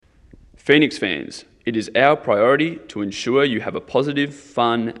Phoenix fans, it is our priority to ensure you have a positive,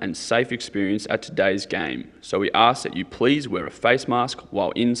 fun and safe experience at today's game, so we ask that you please wear a face mask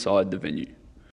while inside the venue.